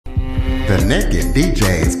The Naked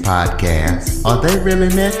DJs podcast. Are they really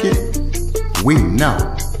naked? We know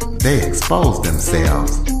they expose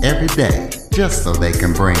themselves every day just so they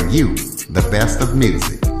can bring you the best of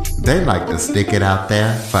music. They like to stick it out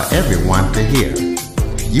there for everyone to hear.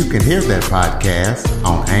 You can hear their podcast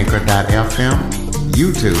on Anchor.fm,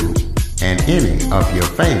 YouTube, and any of your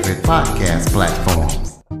favorite podcast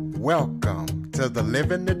platforms. Welcome to the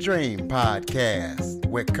Living the Dream podcast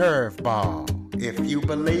with Curveball. If you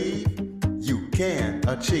believe, you can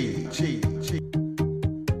achieve.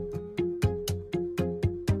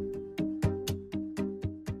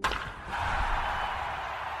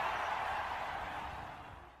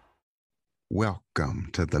 Welcome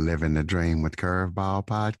to the Living the Dream with Curveball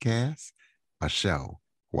podcast, a show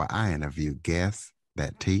where I interview guests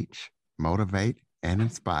that teach, motivate, and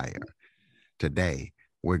inspire. Today,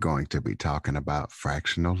 we're going to be talking about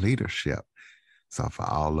fractional leadership. So for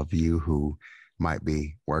all of you who might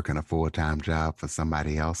be working a full-time job for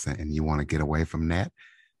somebody else and you want to get away from that,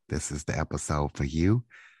 this is the episode for you,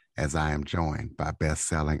 as I am joined by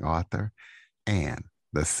best-selling author and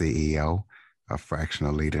the CEO of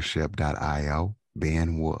fractionalleadership.io,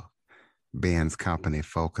 Ben Wolf. Ben's company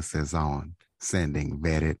focuses on sending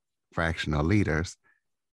vetted fractional leaders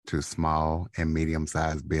to small and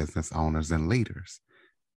medium-sized business owners and leaders.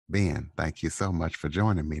 Ben, thank you so much for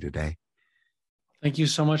joining me today. Thank you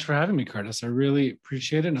so much for having me, Curtis. I really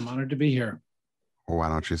appreciate it, and I'm honored to be here. Well, why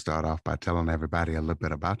don't you start off by telling everybody a little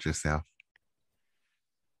bit about yourself?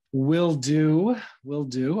 Will do.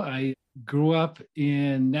 I grew up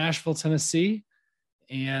in Nashville, Tennessee,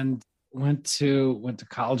 and went to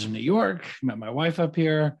college in New York, met my wife up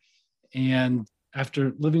here, and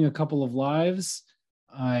after living a couple of lives,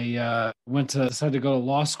 I decided to go to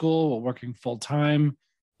law school while working full-time.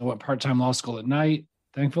 I went part-time law school at night,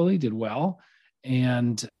 thankfully, did well,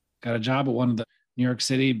 and got a job at one of the New York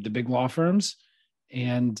City, the big law firms,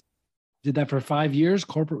 and did that for 5 years,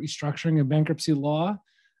 corporate restructuring and bankruptcy law.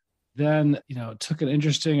 Then,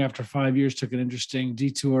 after 5 years, took an interesting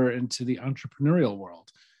detour into the entrepreneurial world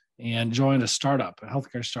and joined a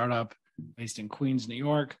healthcare startup based in Queens, New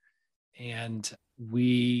York. And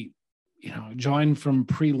we, joined from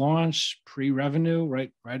pre-launch, pre-revenue,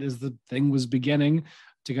 right as the thing was beginning,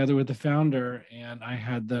 together with the founder. And I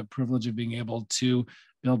had the privilege of being able to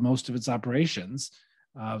build most of its operations.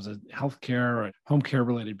 It was a healthcare or home care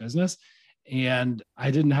related business. And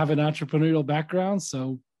I didn't have an entrepreneurial background,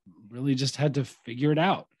 so really just had to figure it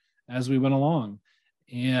out as we went along,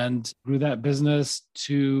 and grew that business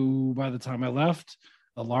to, by the time I left,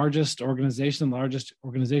 the largest organization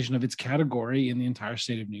of its category in the entire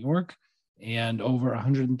state of New York, and over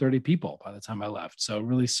 130 people by the time I left. So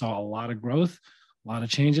really saw a lot of growth, a lot of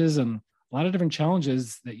changes, and a lot of different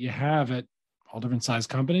challenges that you have at all different size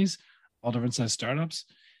companies, all different size startups.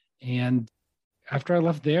 And after I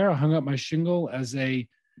left there, I hung up my shingle as a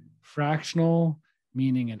fractional,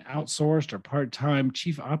 meaning an outsourced or part-time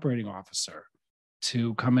chief operating officer,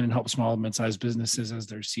 to come in and help small and mid-sized businesses as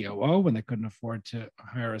their COO when they couldn't afford to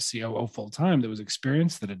hire a COO full-time that was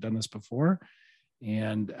experienced, that had done this before.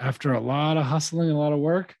 And after a lot of hustling, a lot of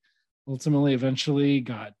work, eventually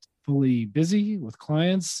got fully busy with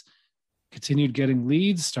clients, continued getting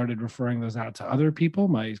leads, started referring those out to other people,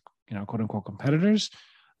 my quote unquote competitors,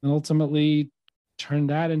 and ultimately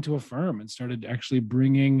turned that into a firm and started actually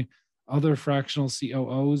bringing other fractional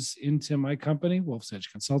COOs into my company, Wolf's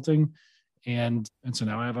Edge Consulting. And so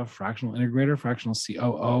now I have a fractional integrator, fractional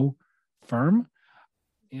COO firm.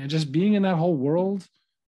 And just being in that whole world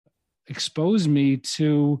exposed me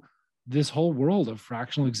to this whole world of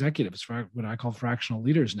fractional executives, what I call fractional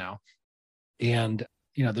leaders now. And,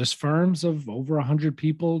 there's firms of over 100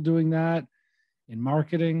 people doing that in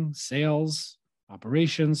marketing, sales,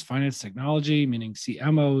 operations, finance, technology, meaning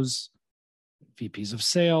CMOs, VPs of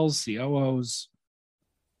sales, COOs,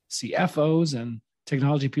 CFOs, and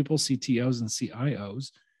technology people, CTOs and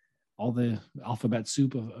CIOs, all the alphabet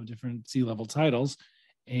soup of different C-level titles.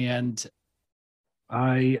 And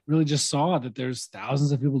I really just saw that there's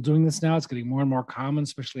thousands of people doing this now. It's getting more and more common,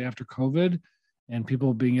 especially after COVID, and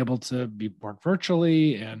people being able to work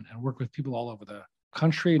virtually and work with people all over the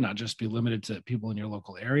country, not just be limited to people in your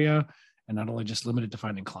local area, and not only just limited to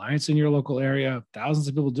finding clients in your local area. Thousands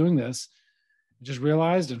of people doing this. I just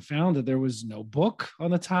realized and found that there was no book on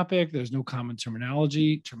the topic. There's no common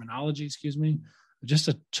terminology, just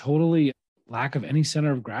a totally lack of any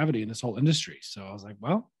center of gravity in this whole industry. So I was like,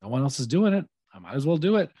 well, no one else is doing it. I might as well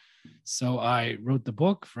do it. So I wrote the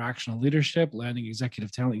book, Fractional Leadership, Landing Executive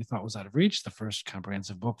Talent You Thought Was Out of Reach, the first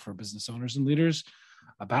comprehensive book for business owners and leaders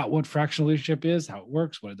about what fractional leadership is, how it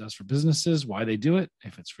works, what it does for businesses, why they do it,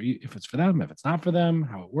 if it's for you, if it's for them, if it's not for them,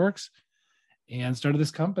 how it works. and started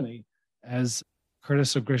this company, as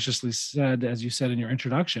Curtis so graciously said, as you said in your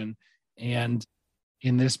introduction. And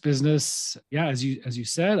in this business, yeah, as you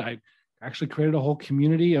said, I actually created a whole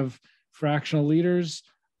community of fractional leaders.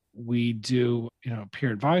 We do,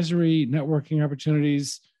 peer advisory, networking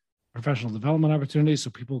opportunities, professional development opportunities, so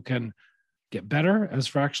people can get better as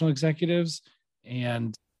fractional executives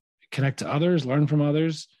and connect to others, learn from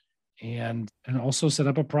others, and also set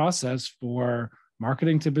up a process for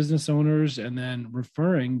marketing to business owners and then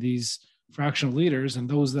referring these fractional leaders and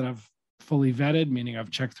those that I've fully vetted, meaning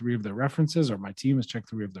I've checked 3 of their references or my team has checked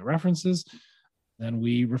 3 of their references, then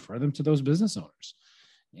we refer them to those business owners.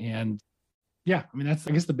 And yeah, I mean, that's,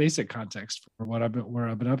 I guess, the basic context for where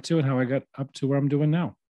I've been up to and how I got up to where I'm doing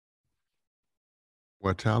now.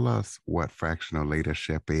 Well, tell us what fractional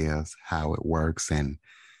leadership is, how it works, and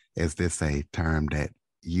is this a term that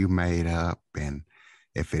you made up? And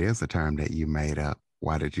if it is a term that you made up,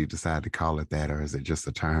 why did you decide to call it that? Or is it just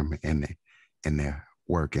a term in the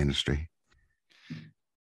work industry?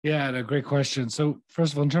 Yeah, a great question. So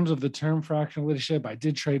first of all, in terms of the term fractional leadership, I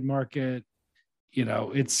did trademark it.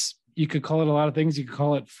 You could call it a lot of things. You could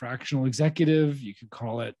call it fractional executive. You could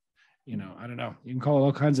call it, I don't know. You can call it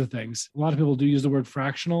all kinds of things. A lot of people do use the word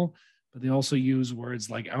fractional, but they also use words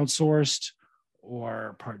like outsourced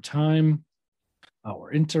or part-time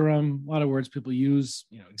or interim. A lot of words people use,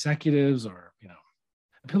 executives or,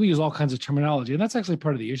 people use all kinds of terminology. And that's actually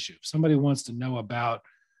part of the issue. If somebody wants to know about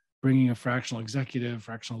bringing a fractional executive,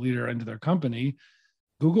 fractional leader into their company,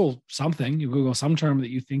 Google something. You Google some term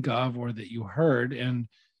that you think of or that you heard, and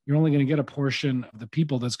you're only going to get a portion of the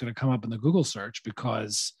people that's going to come up in the Google search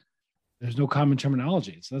because there's no common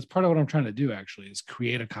terminology. So that's part of what I'm trying to do, actually, is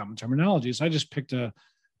create a common terminology. So I just picked a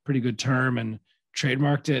pretty good term and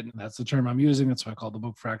trademarked it. And that's the term I'm using. That's why I call the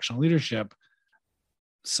book Fractional Leadership.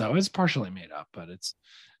 So it's partially made up, but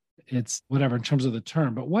it's whatever in terms of the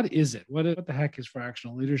term. But what is it? What the heck is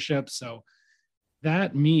fractional leadership? So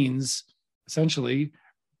that means essentially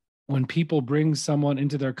when people bring someone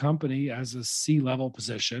into their company as a C-level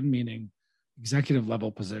position, meaning executive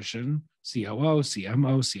level position, COO,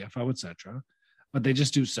 CMO, CFO, etc., but they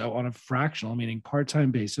just do so on a fractional, meaning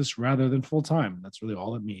part-time basis rather than full-time. That's really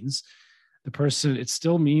all it means. The person, it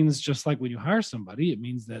still means, just like when you hire somebody, it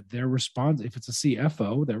means that they're responsible. If it's a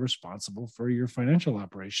CFO, they're responsible for your financial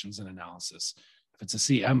operations and analysis. If it's a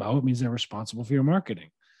CMO, it means they're responsible for your marketing.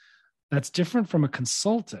 That's different from a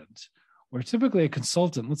consultant, where typically a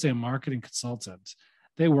consultant, let's say a marketing consultant,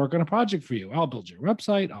 they work on a project for you. I'll build your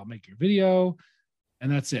website, I'll make your video,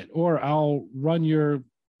 and that's it. Or I'll run your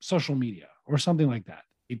social media or something like that.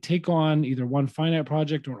 You take on either one finite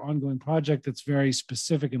project or an ongoing project that's very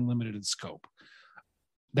specific and limited in scope.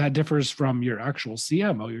 That differs from your actual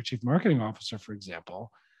CMO, your chief marketing officer, for example,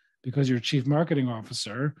 because your chief marketing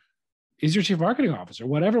officer is your chief marketing officer.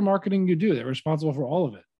 Whatever marketing you do, they're responsible for all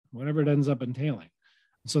of it, whatever it ends up entailing.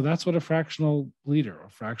 So that's what a fractional leader or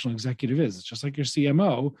fractional executive is. It's just like your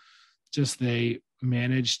CMO, just they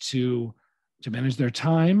manage to manage their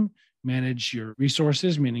time, manage your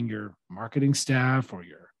resources, meaning your marketing staff or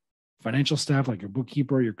your financial staff, like your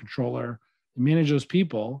bookkeeper, your controller, manage those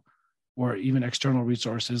people, or even external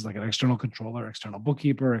resources like an external controller, external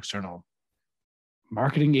bookkeeper, external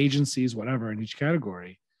marketing agencies, whatever in each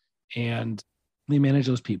category. And they manage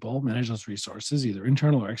those people, manage those resources, either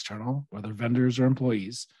internal or external, whether vendors or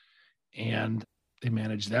employees, and they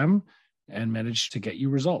manage them and manage to get you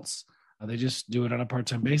results. They just do it on a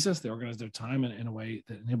part-time basis. They organize their time in a way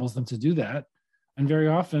that enables them to do that. And very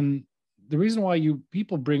often, the reason why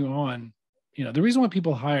people bring on, the reason why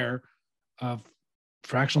people hire a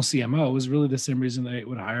fractional CMO is really the same reason they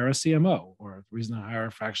would hire a CMO, or the reason they hire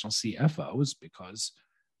a fractional CFO is because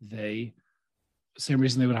same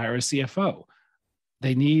reason they would hire a CFO.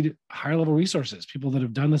 They need higher level resources, people that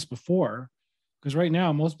have done this before. Because right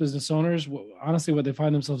now, most business owners, honestly, what they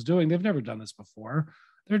find themselves doing, they've never done this before.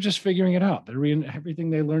 They're just figuring it out. Everything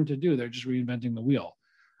they learned to do, they're just reinventing the wheel.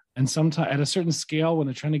 And sometimes at a certain scale, when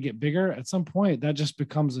they're trying to get bigger, at some point, that just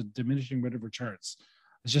becomes a diminishing rate of returns.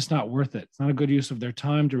 It's just not worth it. It's not a good use of their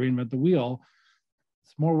time to reinvent the wheel.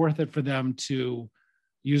 It's more worth it for them to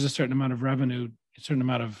use a certain amount of revenue, a certain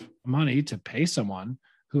amount of money to pay someone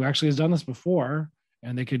who actually has done this before,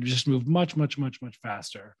 and they could just move much, much, much, much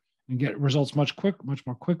faster and get results much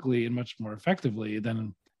more quickly and much more effectively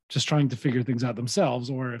than just trying to figure things out themselves,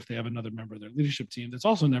 or if they have another member of their leadership team that's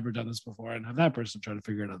also never done this before and have that person try to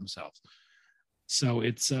figure it out themselves. So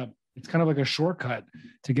it's kind of like a shortcut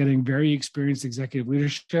to getting very experienced executive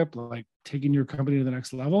leadership, like taking your company to the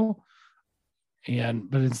next level.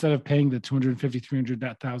 But instead of paying the $250,000,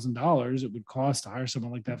 $300,000 it would cost to hire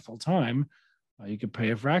someone like that full time, you could pay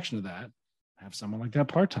a fraction of that, have someone like that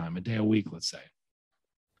part-time, a day a week, let's say.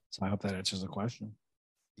 So I hope that answers the question.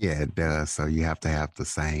 Yeah, it does. So you have to have the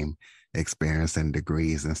same experience and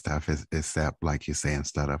degrees and stuff, except like you say,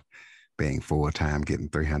 instead of being full-time, getting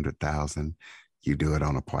 300,000, you do it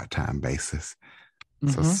on a part-time basis.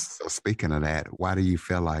 So speaking of that, why do you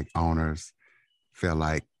feel like owners feel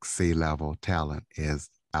like C-level talent is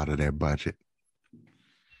out of their budget?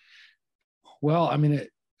 Well, I mean,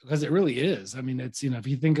 because it really is. I mean, it's, if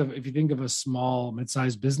you think of a small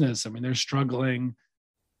mid-sized business, I mean, they're struggling.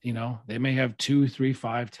 They may have 2, 3,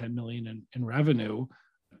 5, 10 million in revenue,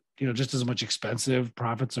 just as much expensive.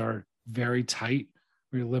 Profits are very tight,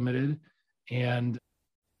 very limited. And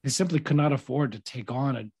they simply could not afford to take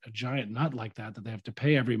on a giant nut like that they have to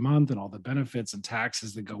pay every month and all the benefits and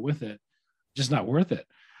taxes that go with it. Just not worth it.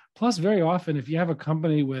 Plus, very often, if you have a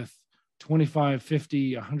company with 25,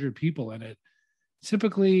 50, 100 people in it,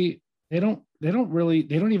 typically they don't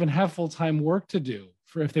even have full-time work to do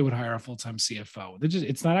for if they would hire a full-time CFO.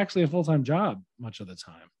 It's not actually a full-time job much of the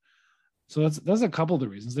time. So that's a couple of the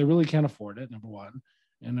reasons. They really can't afford it, number one.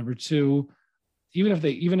 And number two, even if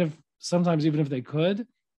they could,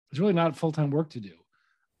 it's really not full-time work to do.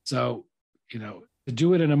 So, to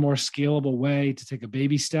do it in a more scalable way, to take a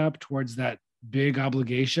baby step towards that big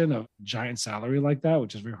obligation of giant salary like that,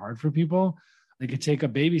 which is very hard for people, they could take a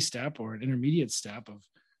baby step or an intermediate step of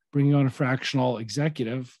bringing on a fractional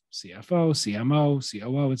executive, CFO, CMO,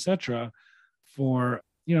 COO, et cetera, for,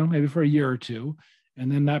 maybe for a year or two.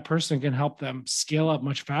 And then that person can help them scale up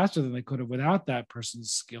much faster than they could have without that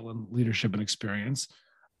person's skill and leadership and experience.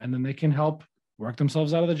 And then they can help work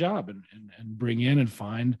themselves out of the job and bring in and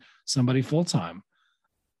find somebody full-time.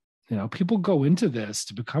 People go into this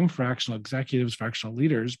to become fractional executives, fractional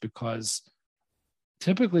leaders, because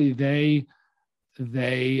typically they've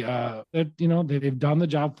done the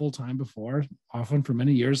job full-time before, often for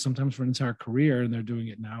many years, sometimes for an entire career, and they're doing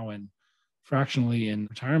it now fractionally in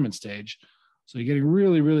retirement stage. So you're getting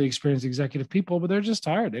really, really experienced executive people, but they're just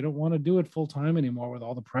tired. They don't want to do it full-time anymore with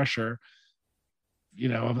all the pressure,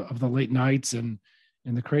 of the late nights and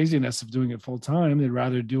the craziness of doing it full-time. They'd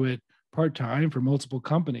rather do it part-time for multiple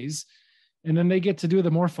companies. And then they get to do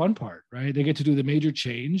the more fun part, right? They get to do the major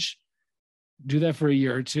change, do that for a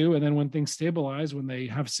year or two. And then when things stabilize, when they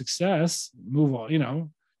have success, move on,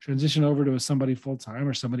 transition over to somebody full-time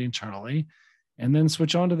or somebody internally, and then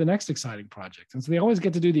switch on to the next exciting project. And so they always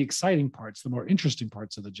get to do the exciting parts, the more interesting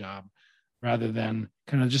parts of the job, rather than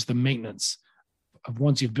kind of just the maintenance of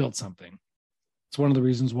once you've built something. It's one of the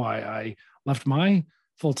reasons why I left my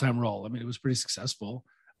full-time role. I mean, it was pretty successful,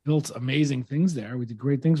 built amazing things there. We did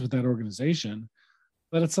great things with that organization.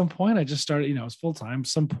 But at some point I just started, it was full-time.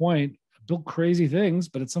 Some point I built crazy things,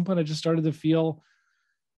 but at some point I just started to feel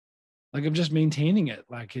like I'm just maintaining it.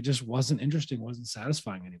 Like it just wasn't interesting, wasn't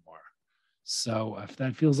satisfying anymore. So if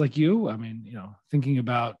that feels like you, I mean, thinking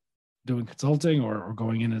about doing consulting or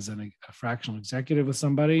going in as a fractional executive with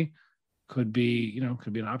somebody could be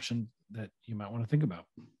an option that you might want to think about.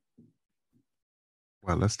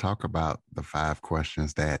 Well, let's talk about the 5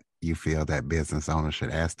 questions that you feel that business owners should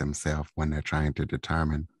ask themselves when they're trying to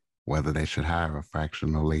determine whether they should hire a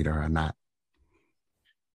fractional leader or not.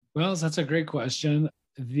 Well, that's a great question.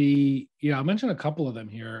 I'll mention a couple of them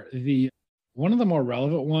here. One of the more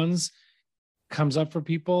relevant ones comes up for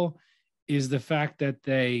people is the fact that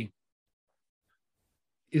they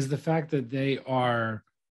are,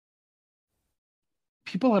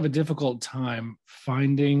 people have a difficult time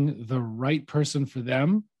finding the right person for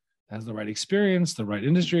them, has the right experience, the right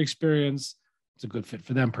industry experience. It's a good fit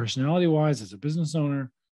for them personality-wise as a business owner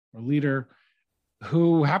or leader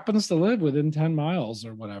who happens to live within 10 miles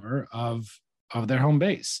or whatever of their home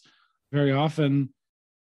base. Very often,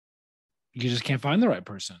 you just can't find the right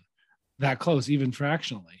person that close, even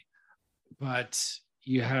fractionally. But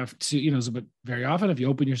you have to, but very often, if you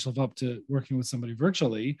open yourself up to working with somebody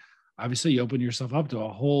virtually, obviously you open yourself up to a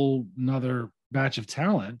whole nother batch of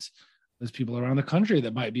talent. There's people around the country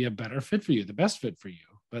that might be a better fit for you, the best fit for you,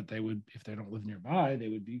 but they would, if they don't live nearby, they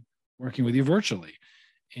would be working with you virtually.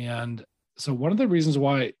 And so one of the reasons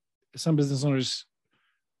why some business owners,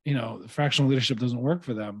 fractional leadership doesn't work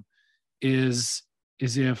for them is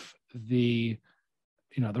if the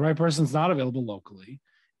right person's not available locally,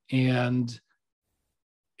 and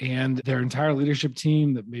their entire leadership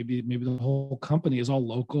team, that maybe the whole company is all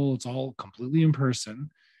local, it's all completely in person,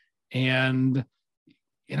 and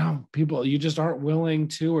people, you just aren't willing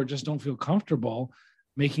to, or just don't feel comfortable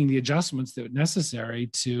making the adjustments that are necessary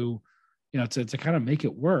to kind of make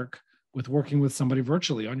it work with working with somebody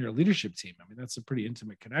virtually on your leadership team. I mean, that's a pretty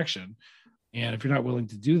intimate connection. And if you're not willing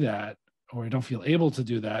to do that, or you don't feel able to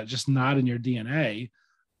do that, just not in your DNA,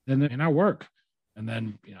 then they may not work. And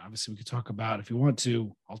then, obviously we could talk about, if you want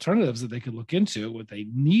to, alternatives that they could look into if they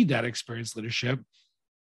need that experienced leadership,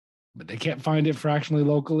 but they can't find it fractionally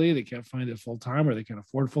locally. They can't find it full-time, or they can't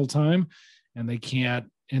afford full-time, and they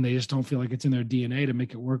just don't feel like it's in their DNA to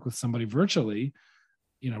make it work with somebody virtually,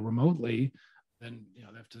 remotely. Then,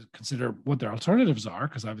 they have to consider what their alternatives are,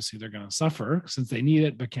 because obviously they're going to suffer since they need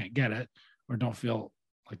it, but can't get it, or don't feel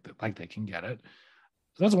like they can get it.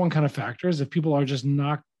 So that's one kind of factor, is if people are just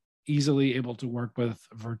not easily able to work with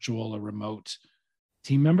virtual or remote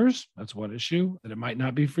team members, that's one issue, that it might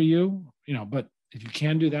not be for you, but if you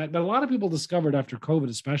can do that. But a lot of people discovered after COVID,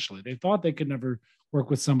 especially, they thought they could never work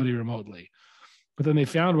with somebody remotely. But then they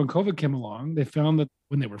found, when COVID came along, they found that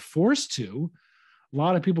when they were forced to, a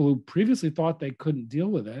lot of people who previously thought they couldn't deal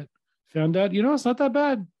with it found out, it's not that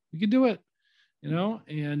bad. We can do it,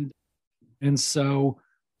 and so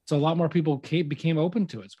a lot more people became open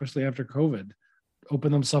to it, especially after COVID,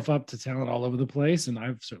 opened themselves up to talent all over the place. And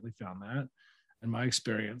I've certainly found that in my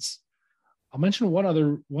experience. I'll mention one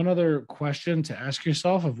other question to ask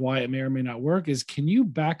yourself of why it may or may not work is, can you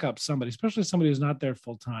back up somebody, especially somebody who's not there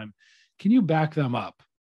full time? Can you back them up?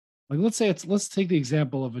 Like, let's take the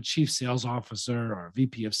example of a chief sales officer or a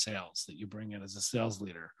VP of sales that you bring in as a sales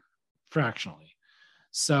leader fractionally.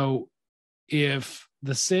 So if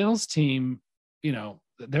the sales team,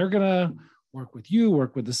 they're going to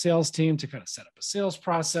work with the sales team to kind of set up a sales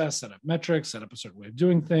process, set up metrics, set up a certain way of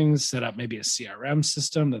doing things, set up maybe a CRM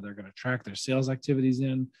system that they're going to track their sales activities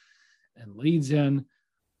in and leads in.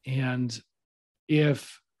 And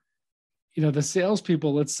if, the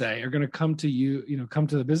salespeople, let's say, are going to come to you, come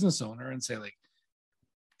to the business owner and say, like,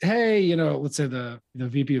 hey, let's say the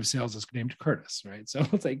VP of sales is named Curtis, right? So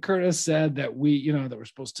let's say Curtis said that that we're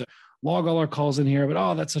supposed to log all our calls in here,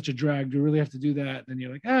 but that's such a drag. Do we really have to do that? And then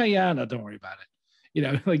you're like, yeah, no, don't worry about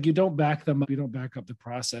it. Like, you don't back them up. You don't back up the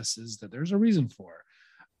processes that there's a reason for.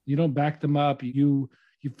 You don't back them up. You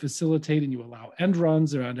facilitate and you allow end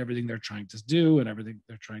runs around everything they're trying to do and everything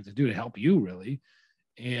they're trying to do to help you, really.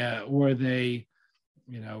 Or they,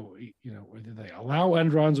 whether they allow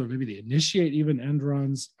end runs, or maybe they initiate even end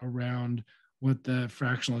runs around what the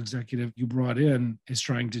fractional executive you brought in is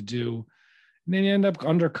trying to do. And then you end up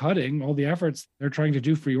undercutting all the efforts they're trying to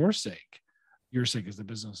do for your sake as the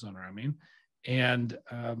business owner, I mean. And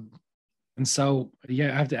so, I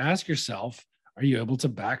have to ask yourself, are you able to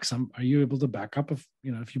back up if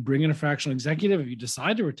you bring in a fractional executive, if you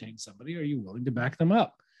decide to retain somebody, are you willing to back them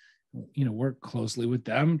up? Work closely with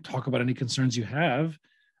them, talk about any concerns you have.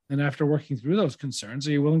 And after working through those concerns,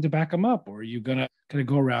 are you willing to back them up, or are you going to kind of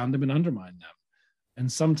go around them and undermine them? And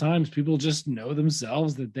sometimes people just know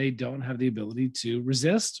themselves that they don't have the ability to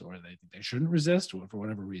resist, or they shouldn't resist, or for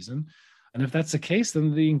whatever reason. And if that's the case,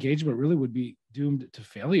 then the engagement really would be doomed to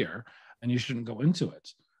failure, and you shouldn't go into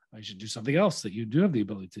it. You should do something else that you do have the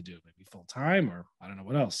ability to do, maybe full time, or I don't know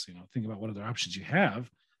what else. Think about what other options you have,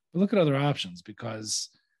 but look at other options, because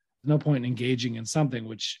there's no point in engaging in something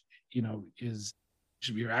which,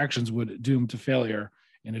 should be your actions would doom to failure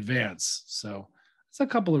in advance. So it's a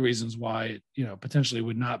couple of reasons why it, potentially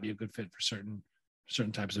would not be a good fit for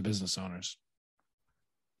certain types of business owners.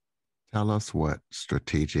 Tell us what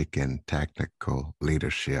strategic and tactical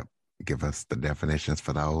leadership, give us the definitions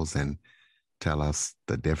for those and tell us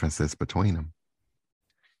the differences between them.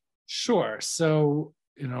 Sure. So,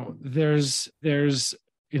 there's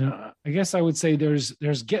I guess I would say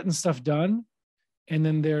there's getting stuff done, and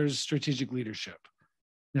then there's strategic leadership.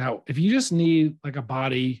 Now, if you just need like a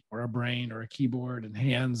body or a brain or a keyboard and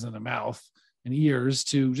hands and a mouth and ears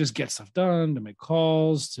to just get stuff done, to make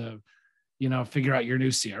calls, to, figure out your new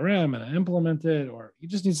CRM and implement it, or you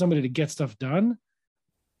just need somebody to get stuff done,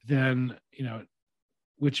 then,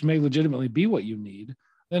 which may legitimately be what you need,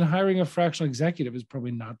 then hiring a fractional executive is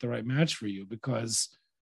probably not the right match for you, because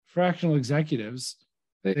fractional executives,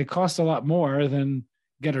 they cost a lot more than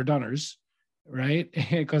getter-doners, right?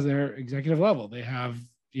 Because they're executive level. They have,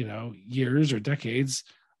 years or decades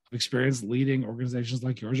of experience leading organizations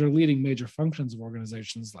like yours, or leading major functions of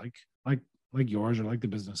organizations like yours, or like the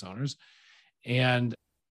business owners. And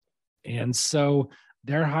so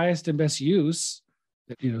their highest and best use,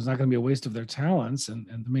 is not going to be a waste of their talents, and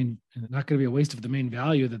not going to be a waste of the main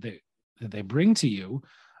value that they bring to you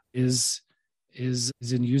is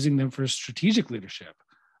in using them for strategic leadership,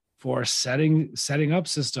 for setting up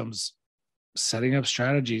systems, setting up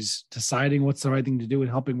strategies, deciding what's the right thing to do,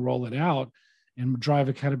 and helping roll it out and drive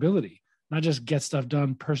accountability, not just get stuff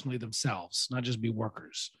done personally themselves, not just be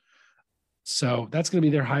workers. So that's going to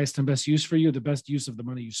be their highest and best use for you, the best use of the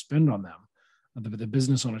money you spend on them, the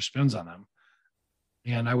business owner spends on them.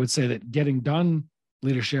 And I would say that getting done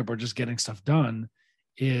leadership, or just getting stuff done,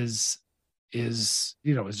 is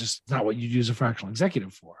just not what you'd use a fractional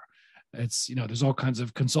executive for. It's, there's all kinds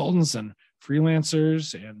of consultants and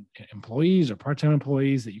freelancers and employees or part-time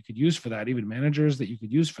employees that you could use for that, even managers that you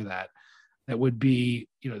could use for that, that would be,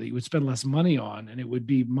 that you would spend less money on, and it would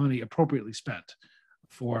be money appropriately spent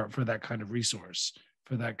for that kind of resource,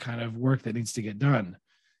 for that kind of work that needs to get done.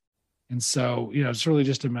 And so, it's really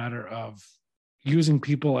just a matter of using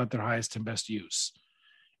people at their highest and best use.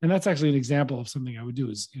 And that's actually an example of something I would do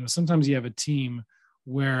is, sometimes you have a team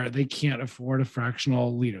where they can't afford a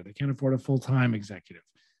fractional leader. They can't afford a full-time executive,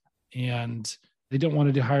 and they don't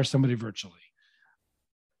want to hire somebody virtually.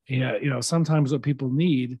 Yeah, sometimes what people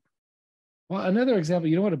need, well, another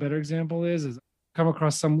example, what a better example is come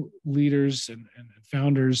across some leaders and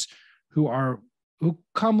founders who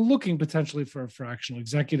come looking potentially for a fractional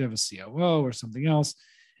executive, a COO or something else.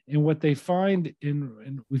 And what they find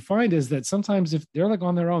and we find is that sometimes if they're like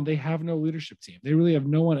on their own, they have no leadership team. They really have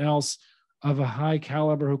no one else of a high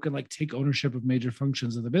caliber who can like take ownership of major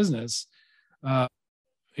functions of the business,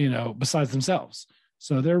 besides themselves.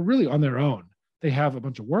 So they're really on their own. They have a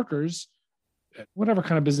bunch of workers, whatever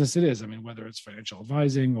kind of business it is. I mean, whether it's financial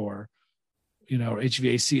advising or,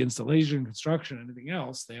 HVAC installation, construction, anything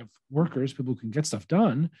else, they have workers, people who can get stuff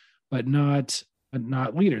done, but not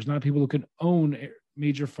leaders, not people who can own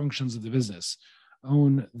major functions of the business,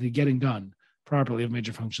 own the getting done properly of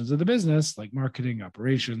major functions of the business, like marketing,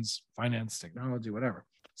 operations, finance, technology, whatever.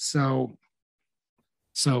 So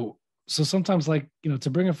sometimes, like, to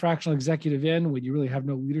bring a fractional executive in when you really have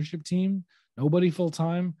no leadership team, nobody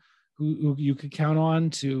full-time who you could count on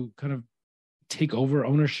to kind of take over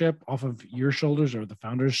ownership off of your shoulders or the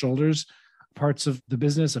founder's shoulders, parts of the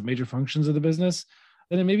business, of major functions of the business,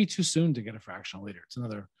 then it may be too soon to get a fractional leader. It's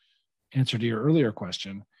another answer to your earlier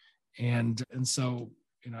question. And so,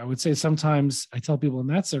 I would say sometimes I tell people in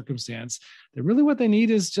that circumstance that really what they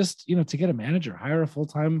need is just, to get a manager, hire a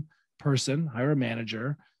full-time person, hire a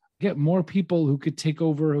manager, get more people who could take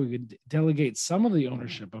over, who could delegate some of the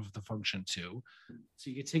ownership of the function to.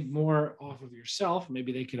 So you could take more off of yourself.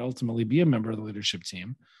 Maybe they could ultimately be a member of the leadership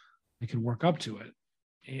team. They could work up to it.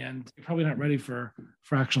 And you're probably not ready for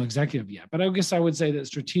fractional executive yet. But I guess I would say that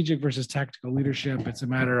strategic versus tactical leadership, it's a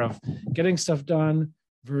matter of getting stuff done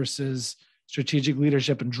versus strategic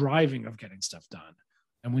leadership and driving of getting stuff done.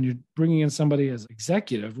 And when you're bringing in somebody as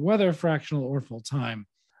executive, whether fractional or full-time,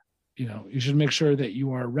 you should make sure that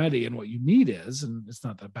you are ready, and what you need is, and it's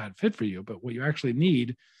not a bad fit for you, but what you actually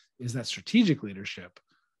need is that strategic leadership,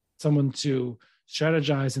 someone to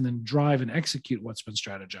strategize and then drive and execute what's been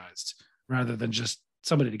strategized, rather than just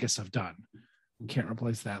somebody to get stuff done. We can't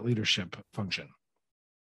replace that leadership function.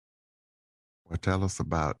 Well, tell us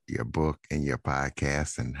about your book and your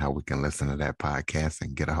podcast and how we can listen to that podcast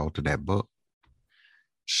and get a hold of that book.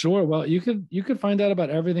 Sure. Well, you could find out about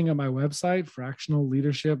everything on my website,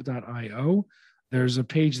 fractionalleadership.io. There's a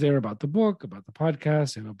page there about the book, about the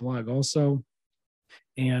podcast, and a blog also.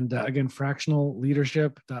 And again,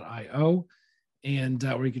 fractionalleadership.io, and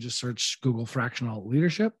or you could just search Google fractional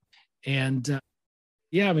leadership. And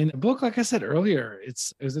the book, like I said earlier,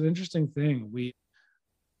 it's an interesting thing. We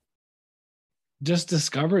just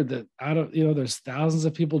discovered that there's thousands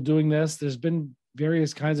of people doing this. There's been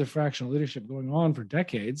various kinds of fractional leadership going on for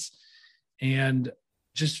decades, and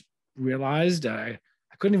just realized I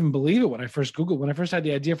couldn't even believe it when I first had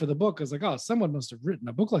the idea for the book. I was like, oh, someone must have written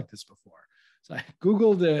a book like this before. So I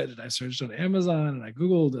Googled it, and I searched on Amazon, and I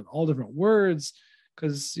Googled it all different words,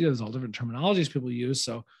 because there's all different terminologies people use.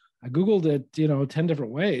 So I Googled it, 10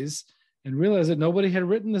 different ways, and realized that nobody had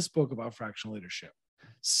written this book about fractional leadership.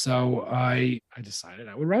 So I decided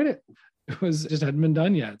I would write it. It just hadn't been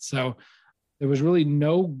done yet. So there was really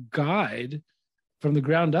no guide from the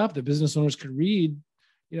ground up that business owners could read,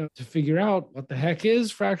 to figure out what the heck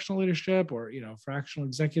is fractional leadership, or, fractional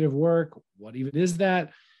executive work. What even is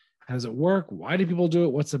that? How does it work? Why do people do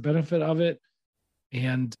it? What's the benefit of it?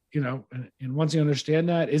 And, and once you understand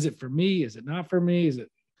that, is it for me? Is it not for me?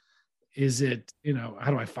 Is it,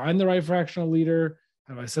 how do I find the right fractional leader?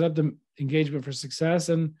 How do I set up the engagement for success?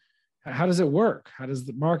 And how does it work? How does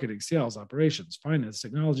the marketing, sales, operations, finance,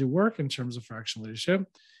 technology work in terms of fractional leadership?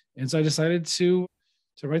 And so I decided to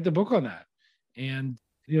write the book on that. And,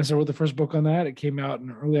 so I wrote the first book on that. It came out in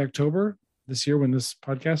early October this year when this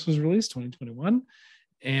podcast was released, 2021.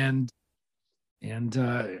 And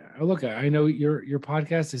look, I know your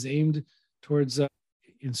podcast is aimed towards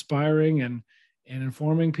inspiring and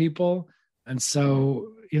informing people. And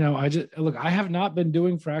so, I have not been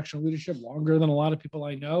doing fractional leadership longer than a lot of people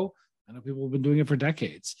I know. I know people have been doing it for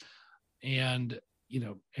decades. And,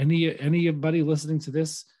 anybody listening to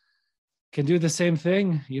this can do the same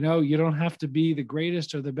thing. You don't have to be the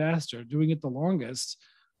greatest or the best or doing it the longest.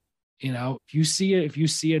 If you see it, if you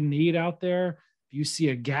see a need out there, if you see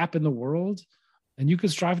a gap in the world, then you can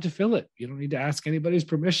strive to fill it. You don't need to ask anybody's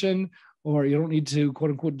permission, or you don't need to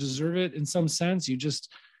quote unquote deserve it in some sense. You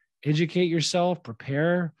just educate yourself,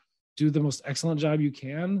 prepare, do the most excellent job you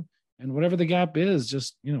can. And whatever the gap is,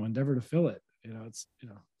 just, endeavor to fill it. If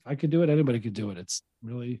I could do it, anybody could do it. It's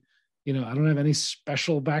really, I don't have any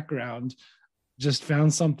special background, just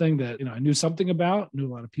found something that, I knew something about, knew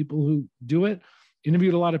a lot of people who do it,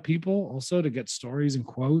 interviewed a lot of people also to get stories and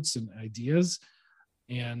quotes and ideas.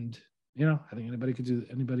 And, I think anybody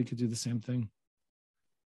could do the same thing.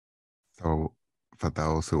 So for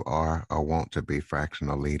those who are or want to be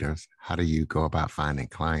fractional leaders, how do you go about finding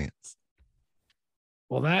clients?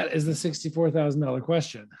 Well, that is the $64,000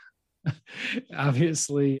 question.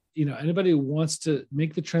 Obviously, anybody who wants to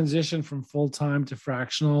make the transition from full-time to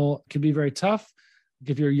fractional can be very tough.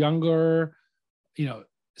 If you're younger,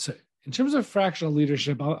 so in terms of fractional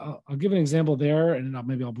leadership, I'll give an example there, and then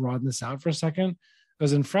maybe I'll broaden this out for a second.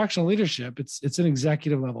 Because in fractional leadership, it's an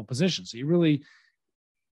executive level position. So I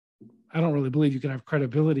don't really believe you can have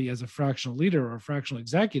credibility as a fractional leader or a fractional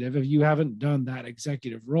executive if you haven't done that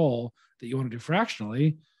executive role that you want to do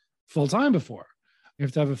fractionally full-time before. You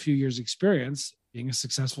have to have a few years experience being a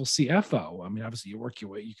successful CFO. I mean, obviously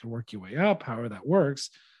you can work your way up, however that works,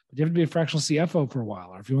 but you have to be a fractional CFO for a while.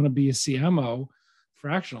 Or if you want to be a CMO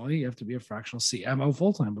fractionally, you have to be a fractional CMO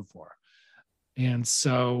full-time before. And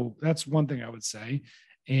so that's one thing I would say.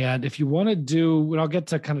 And if you want to do, and I'll get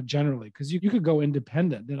to kind of generally, because you could go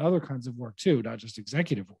independent in other kinds of work too, not just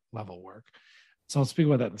executive level work. So I'll speak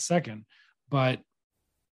about that in a second. But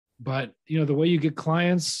the way you get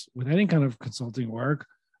clients with any kind of consulting work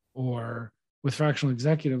or with fractional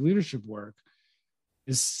executive leadership work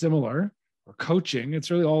is similar, or coaching. It's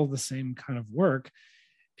really all the same kind of work.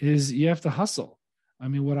 Is you have to hustle. I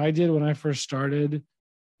mean, what I did when I first started,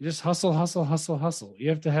 you just hustle. You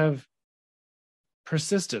have to have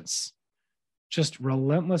persistence, just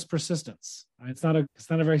relentless persistence. It's not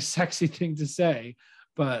a very sexy thing to say,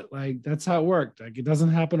 but that's how it worked. It doesn't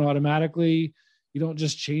happen automatically. You don't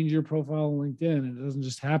just change your profile on LinkedIn and it doesn't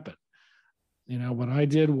just happen. What I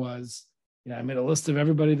did was, I made a list of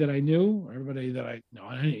everybody that I knew, everybody that I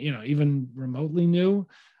know, even remotely knew,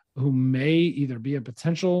 who may either be a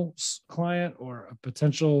potential client or a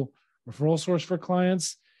potential referral source for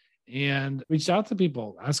clients, and reached out to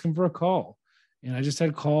people, asked them for a call. And I just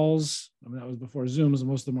had calls. I mean, that was before Zoom, so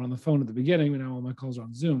most of them were on the phone at the beginning. Now all my calls are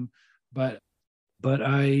on Zoom. But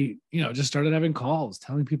I, just started having calls,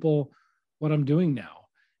 telling people what I'm doing now.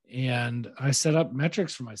 And I set up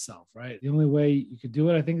metrics for myself, right? The only way you could do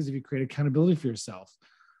it, I think, is if you create accountability for yourself.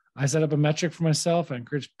 I set up a metric for myself. I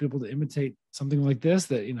encourage people to imitate something like this,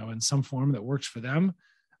 that, in some form that works for them,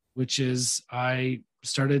 which is I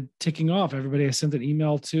started ticking off everybody I sent an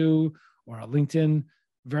email to or a LinkedIn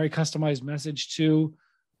very customized message to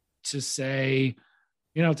say,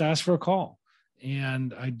 to ask for a call.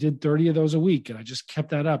 And I did 30 of those a week. And I just kept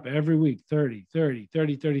that up every week, 30.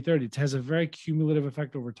 It has a very cumulative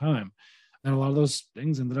effect over time. And a lot of those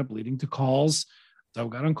things ended up leading to calls. So I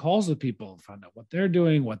got on calls with people, found out what they're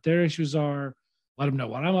doing, what their issues are, let them know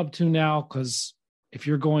what I'm up to now. Because if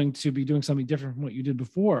you're going to be doing something different from what you did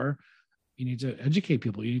before, you need to educate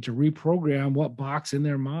people. You need to reprogram what box in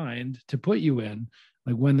their mind to put you in,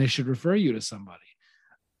 like when they should refer you to somebody.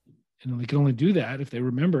 And they can only do that if they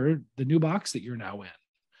remember the new box that you're now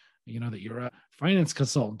in. That you're a finance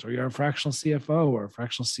consultant, or you're a fractional CFO, or a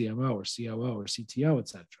fractional CMO, or COO, or CTO, et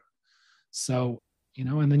cetera. So,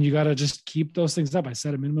 and then you got to just keep those things up. I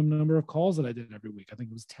set a minimum number of calls that I did every week. I think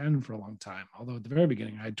it was 10 for a long time. Although at the very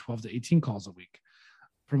beginning, I had 12 to 18 calls a week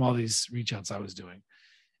from all these reach outs I was doing.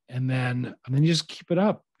 And then you just keep it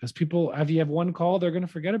up, because people, if you have one call, they're going to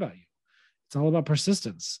forget about you. It's all about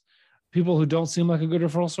persistence. People who don't seem like a good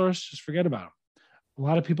referral source, just forget about them. A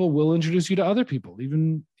lot of people will introduce you to other people,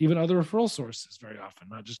 even other referral sources very often,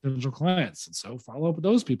 not just individual clients. And so follow up with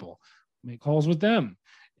those people, make calls with them,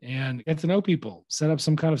 and get to know people. Set up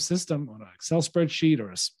some kind of system on an Excel spreadsheet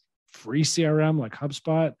or a free CRM like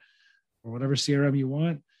HubSpot or whatever CRM you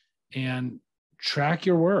want, and track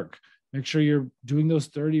your work. Make sure you're doing those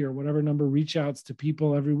 30 or whatever number reach outs to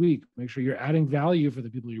people every week. Make sure you're adding value for the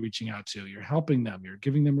people you're reaching out to. You're helping them. You're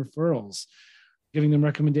giving them referrals, giving them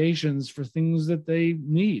recommendations for things that they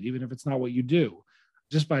need, even if it's not what you do.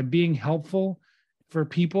 Just by being helpful for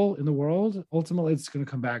people in the world, ultimately it's going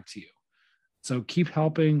to come back to you. So keep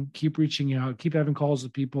helping, keep reaching out, keep having calls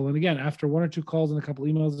with people. And again, after one or two calls and a couple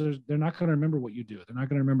emails, they're not going to remember what you do. They're not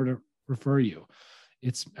going to remember to refer you.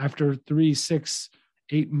 It's after 3, 6,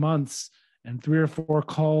 8 months and 3 or 4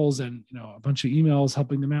 calls and, a bunch of emails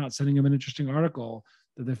helping them out, sending them an interesting article,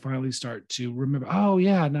 that they finally start to remember, oh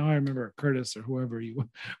yeah, now I remember Curtis or whoever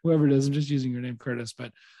it is. I'm just using your name, Curtis,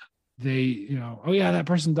 but they, oh yeah, that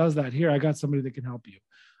person does that. Here, I got somebody that can help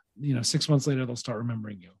you. 6 months later, they'll start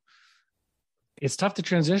remembering you. It's tough to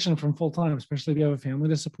transition from full-time, especially if you have a family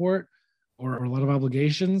to support or a lot of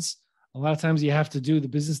obligations. A lot of times you have to do the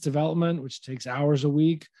business development, which takes hours a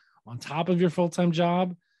week on top of your full-time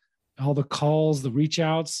job, all the calls, the reach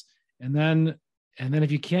outs. And then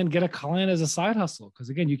if you can't get a client as a side hustle, because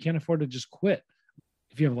again, you can't afford to just quit.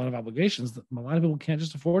 If you have a lot of obligations, a lot of people can't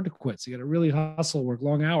just afford to quit. So you got to really hustle, work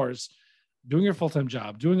long hours, doing your full-time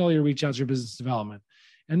job, doing all your reach outs, your business development,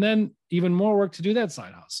 and then even more work to do that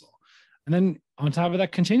side hustle. And then on top of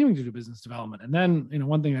that, continuing to do business development. And then,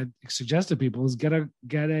 one thing I suggest to people is get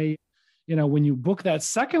a, when you book that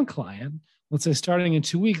second client, let's say starting in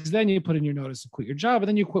 2 weeks, then you put in your notice to quit your job, and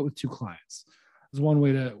then you quit with 2 clients. There's one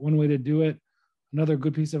way to do it. Another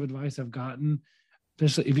good piece of advice I've gotten,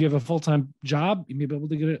 especially if you have a full-time job, you may be able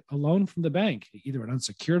to get a loan from the bank, either an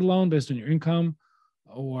unsecured loan based on your income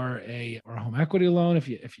or a home equity loan if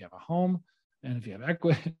you have a home, and if you have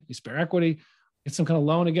equity, you spare equity. Get some kind of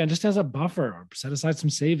loan, again, just as a buffer, or set aside some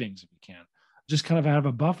savings if you can. Just kind of have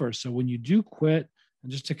a buffer. So when you do quit,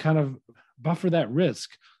 and just to kind of buffer that risk,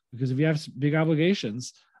 because if you have big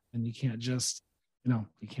obligations, then you can't just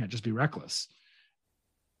be reckless.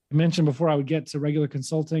 I mentioned before I would get to regular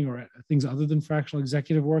consulting or things other than fractional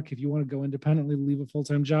executive work. If you want to go independently, leave a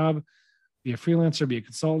full-time job, be a freelancer, be a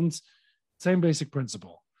consultant, same basic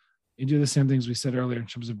principle. You do the same things we said earlier in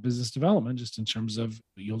terms of business development, just in terms of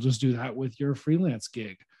you'll just do that with your freelance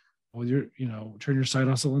gig, with your, turn your side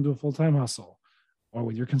hustle into a full-time hustle, or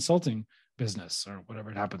with your consulting business or whatever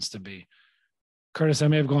it happens to be. Curtis, I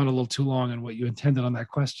may have gone a little too long on what you intended on that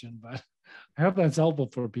question, but I hope that's helpful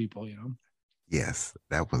for people, Yes,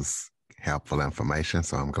 that was helpful information.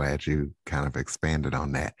 So I'm glad you kind of expanded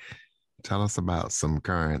on that. Tell us about some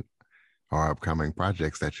current or upcoming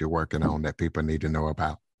projects that you're working on that people need to know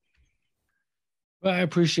about. Well, I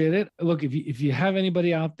appreciate it. Look, if you have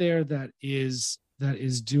anybody out there that is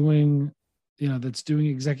doing, that's doing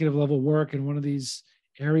executive level work in one of these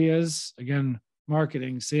areas, again,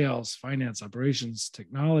 marketing, sales, finance, operations,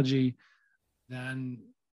 technology, then,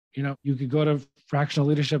 you could go to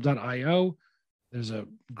fractionalleadership.io. There's a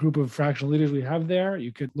group of fractional leaders we have there.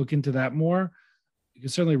 You could look into that more. You can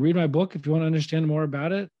certainly read my book if you want to understand more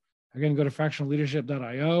about it. Again, go to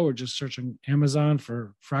fractionalleadership.io, or just search on Amazon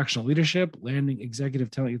for Fractional Leadership, landing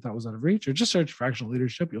executive talent you thought was out of reach, or just search Fractional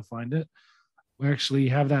Leadership. You'll find it. We actually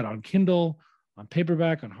have that on Kindle, on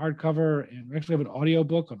paperback, on hardcover, and we actually have an audio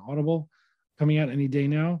book on Audible coming out any day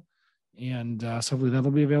now. And so hopefully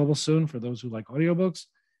that'll be available soon for those who like audiobooks,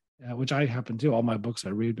 which I happen to. All my books I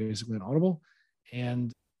read basically on Audible.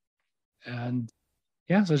 And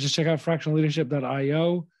yeah, so just check out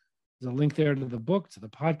fractionalleadership.io. There's a link there to the book, to the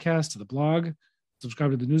podcast, to the blog.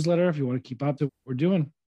 Subscribe to the newsletter if you want to keep up to what we're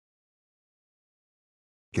doing.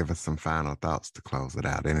 Give us some final thoughts to close it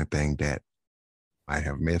out. Anything that I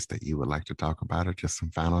have missed that you would like to talk about, or just some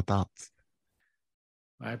final thoughts?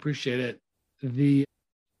 I appreciate it. I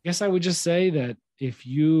guess I would just say that if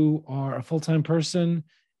you are a full-time person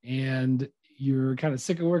and you're kind of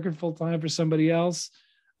sick of working full-time for somebody else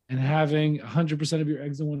and having 100% of your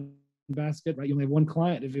eggs in one basket, right? You only have one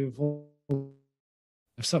client. If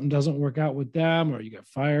something doesn't work out with them, or you get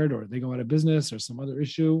fired, or they go out of business, or some other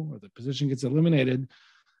issue, or the position gets eliminated,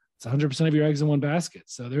 it's 100% of your eggs in one basket.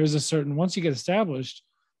 So there is once you get established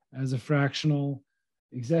as a fractional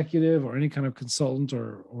executive or any kind of consultant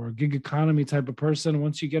or gig economy type of person,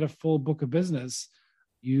 once you get a full book of business,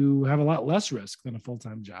 you have a lot less risk than a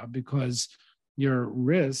full-time job, because your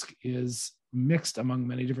risk is mixed among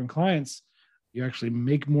many different clients. You actually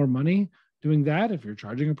make more money doing that if you're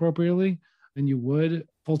charging appropriately than you would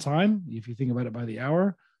full-time. If you think about it by the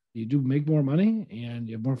hour, you do make more money and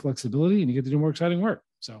you have more flexibility and you get to do more exciting work.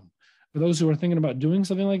 So for those who are thinking about doing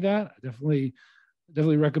something like that, I definitely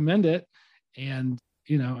recommend it. And,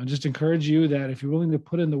 and just encourage you that if you're willing to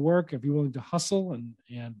put in the work, if you're willing to hustle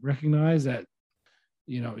and recognize that,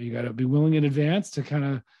 you got to be willing in advance to kind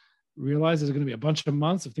of realize there's going to be a bunch of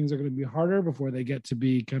months if things are going to be harder before they get to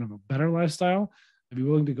be kind of a better lifestyle. If you're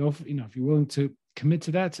willing to go, if you're willing to commit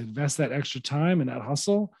to that, to invest that extra time and that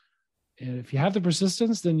hustle, and if you have the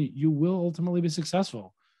persistence, then you will ultimately be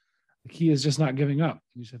successful. The key is just not giving up.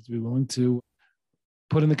 You just have to be willing to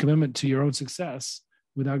put in the commitment to your own success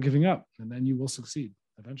without giving up, and then you will succeed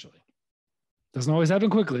eventually. Doesn't always happen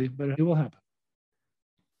quickly, but it will happen.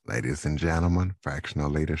 Ladies and gentlemen,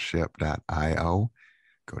 fractionalleadership.io.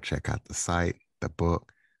 Go check out the site, the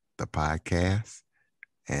book, the podcast,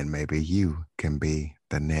 and maybe you can be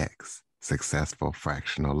the next successful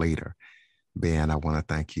fractional leader. Ben, I want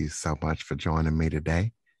to thank you so much for joining me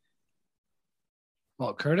today.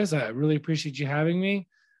 Well, Curtis, I really appreciate you having me.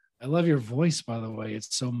 I love your voice, by the way.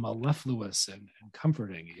 It's so mellifluous and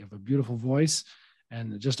comforting. You have a beautiful voice,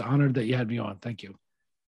 and just honored that you had me on. Thank you.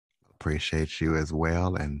 Appreciate you as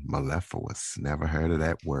well. And mellifluous, never heard of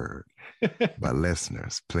that word. But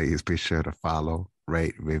listeners, please be sure to follow,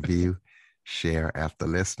 rate, review, share after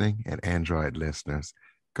listening. And Android listeners,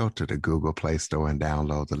 go to the Google Play Store and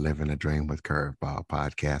download the Living a Dream with Curveball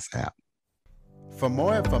podcast app. For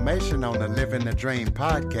more information on the Living the Dream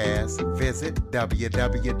podcast, visit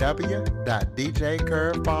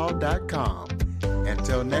www.djcurveball.com.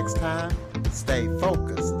 Until next time, stay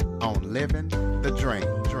focused on living the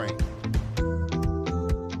dream.